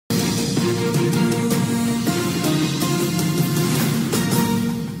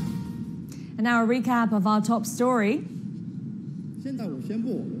And now a recap of our top story. 现在我宣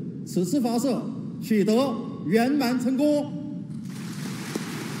布，此次发射取得圆满成功。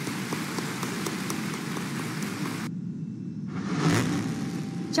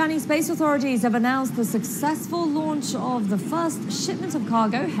 Chinese space authorities have announced the successful launch of the first shipment of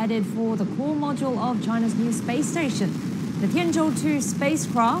cargo headed for the core module of China's new space station. The Tianzhou-2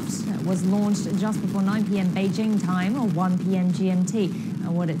 spacecraft was launched just before 9 p.m. Beijing time or 1 p.m. GMT.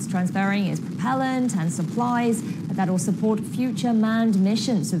 And what it's transferring is propellant and supplies that will support future manned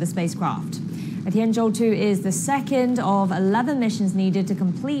missions to the spacecraft. Tianzhou-2 is the second of 11 missions needed to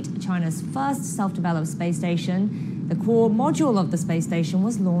complete China's first self-developed space station. The core module of the space station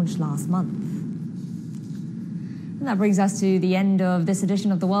was launched last month. And that brings us to the end of this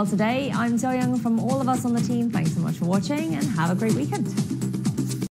edition of The World Today. I'm Zhao Yang from all of us on the team. Thanks so much for watching and have a great weekend.